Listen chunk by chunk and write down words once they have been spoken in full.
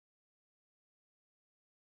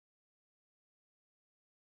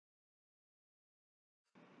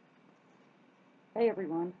Hey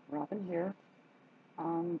everyone, Robin here.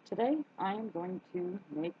 Today I am going to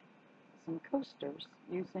make some coasters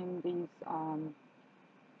using these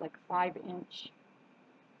like 5-inch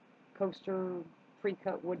coaster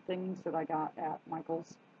pre-cut wood things that I got at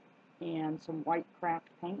Michael's and some white craft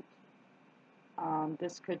paint.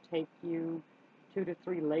 This could take you 2 to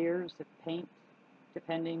 3 layers of paint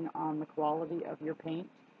depending on the quality of your paint.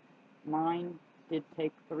 Mine did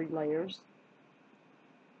take 3 layers.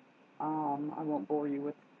 I won't bore you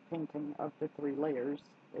with painting of the 3 layers.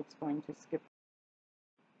 It's going to skip.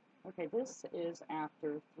 Okay, this is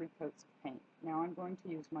after 3 coats of paint. Now I'm going to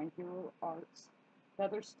use my Hero Arts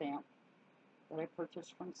feather stamp that I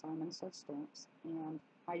purchased from Simon Says Stamps and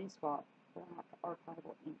Heidi Spot black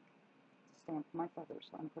archival ink to stamp my feathers.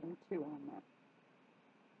 So I'm putting 2 on there.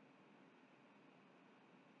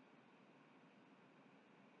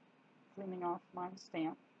 Cleaning off my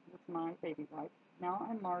stamp with my baby wipe. Now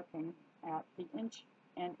I'm marking at the inch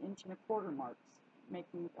and inch-and-a-quarter marks,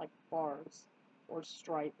 making like bars or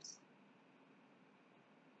stripes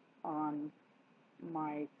on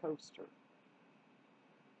my coaster.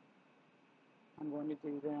 I'm going to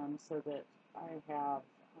do them so that I have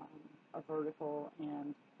a vertical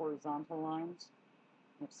and horizontal lines.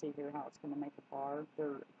 You see here how it's going to make a bar.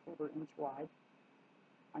 They're a 1/4 inch wide.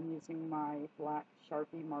 I'm using my black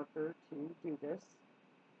Sharpie marker to do this.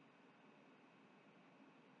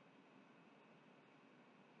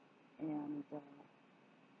 And I'll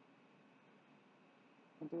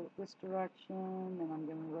do it this direction, and I'm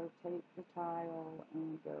going to rotate the tile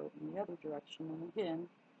and go in the other direction. And again,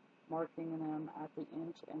 marking them at the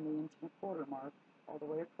inch and the inch-and-a-quarter mark all the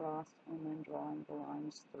way across, and then drawing the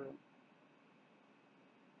lines through.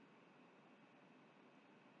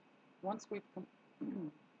 Once we've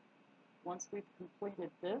once we've completed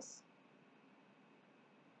this,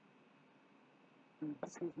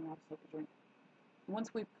 excuse me, I have to take a drink.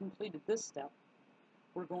 Once we've completed this step,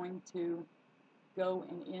 we're going to go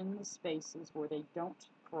and in the spaces where they don't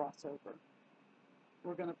cross over,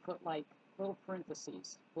 we're going to put like little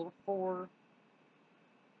parentheses, little 4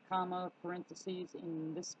 comma parentheses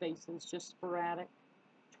in the spaces, just sporadic,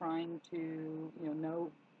 trying to,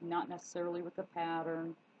 no, not necessarily with a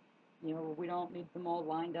pattern. We don't need them all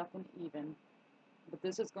lined up and even, but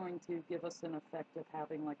this is going to give us an effect of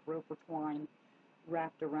having like rope or twine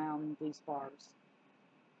wrapped around these bars.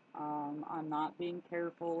 I'm not being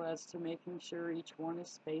careful as to making sure each one is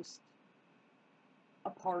spaced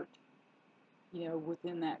apart,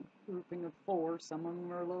 within that grouping of 4. Some of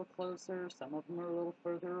them are a little closer, some of them are a little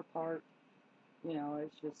further apart.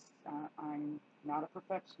 It's just, I'm not a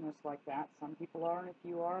perfectionist like that. Some people are, and if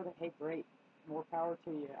you are, then hey, great, more power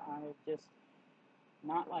to you. I just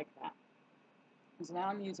not like that. So now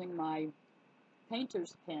I'm using my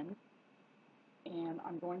painter's pen, and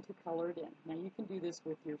I'm going to color it in. Now you can do this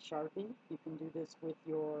with your Sharpie, you can do this with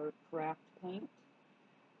your craft paint.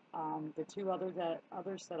 The 2 others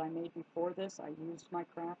that I made before this, I used my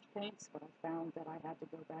craft paints, but I found that I had to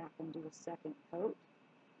go back and do a second coat,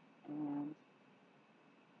 and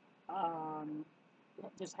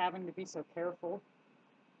just having to be so careful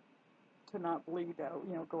to not bleed out,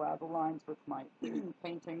 go out of the lines with my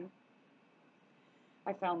painting.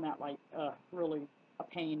 I found that like really a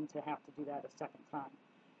pain to have to do that a second time.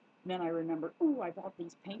 And then I remembered, oh, I bought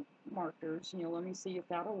these paint markers, let me see if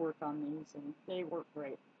that'll work on these, and they work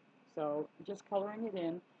great. So just coloring it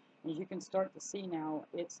in, as you can start to see now,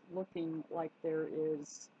 it's looking like there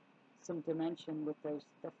is some dimension with the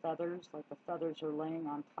feathers, like the feathers are laying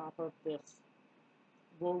on top of this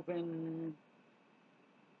woven,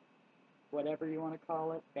 whatever you want to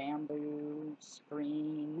call it, bamboo,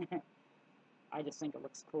 screen. I just think it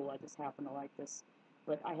looks cool. I just happen to like this.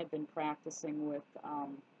 But I had been practicing with, I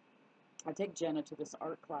take Jenna to this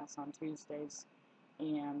art class on Tuesdays,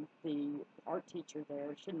 and the art teacher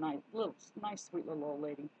there, she's a nice, sweet little old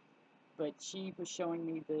lady, but she was showing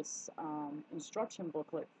me this instruction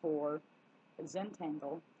booklet for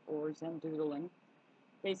Zentangle, or Zendoodling,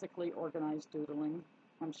 basically organized doodling.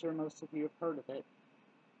 I'm sure most of you have heard of it.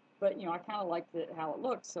 But, I kind of liked it, how it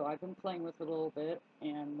looked, so I've been playing with it a little bit,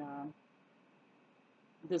 and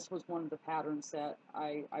this was one of the patterns that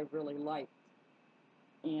I really liked.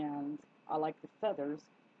 And I like the feathers.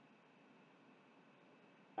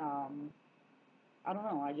 I don't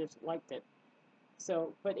know, I just liked it.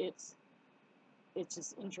 So, but it's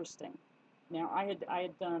just interesting. Now, I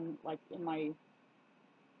had done, like, in my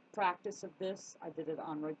practice of this, I did it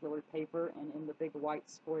on regular paper, and in the big white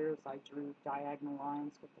squares, I drew diagonal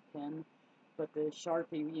lines with the pen. But the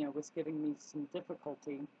Sharpie, was giving me some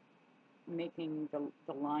difficulty making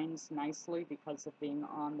the lines nicely because of being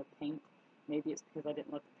on the paint. Maybe it's because I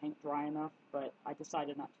didn't let the paint dry enough, but I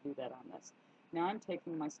decided not to do that on this. Now I'm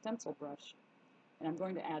taking my stencil brush and I'm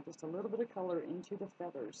going to add just a little bit of color into the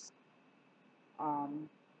feathers.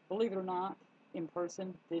 Believe it or not, in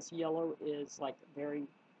person, this yellow is like very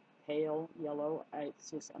pale yellow.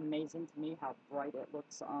 It's just amazing to me how bright it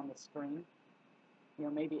looks on the screen. You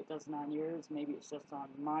know, maybe it doesn't on yours, maybe it's just on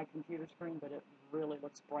my computer screen, but it really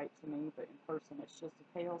looks bright to me. But in person, it's just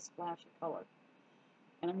a pale splash of color.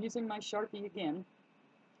 And I'm using my Sharpie again,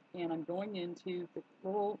 and I'm going into the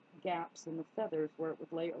little gaps in the feathers where it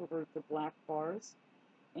would lay over the black bars,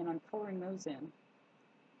 and I'm coloring those in.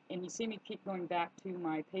 And you see me keep going back to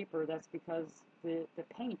my paper. That's because the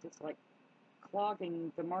paint is like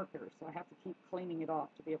clogging the marker, so I have to keep cleaning it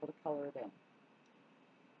off to be able to color it in.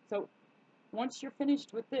 So once you're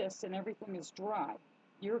finished with this and everything is dry,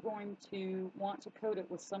 you're going to want to coat it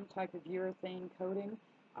with some type of urethane coating.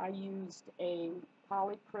 I used a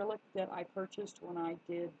polyacrylic that I purchased when I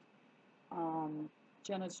did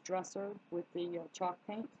Jenna's dresser with the chalk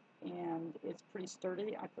paint, and it's pretty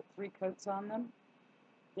sturdy. I put 3 coats on them.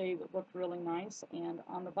 They look really nice, and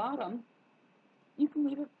on the bottom, you can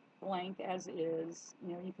leave it blank as is.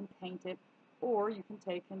 You know, you can paint it, or you can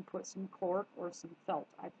take and put some cork or some felt.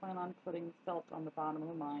 I plan on putting felt on the bottom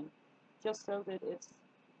of mine, just so that it's,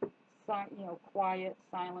 you know, quiet,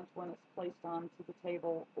 silent when it's placed onto the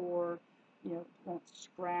table, or, you know, won't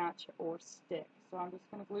scratch or stick. So I'm just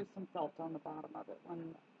going to glue some felt on the bottom of it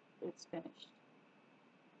when it's finished.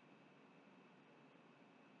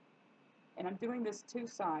 And I'm doing this 2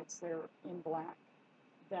 sides there in black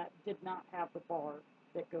that did not have the bar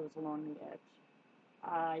that goes along the edge.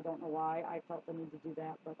 I don't know why I felt the need to do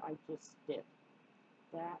that, but I just did.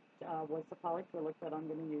 That was the polyacrylic that I'm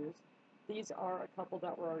going to use. These are a couple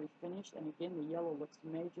that were already finished, and again, the yellow looks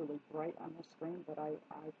majorly bright on the screen, but I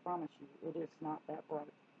promise you, it is not that bright.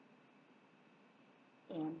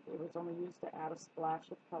 And it was only used to add a splash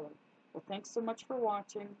of color. Well, thanks so much for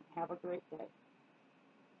watching. Have a great day.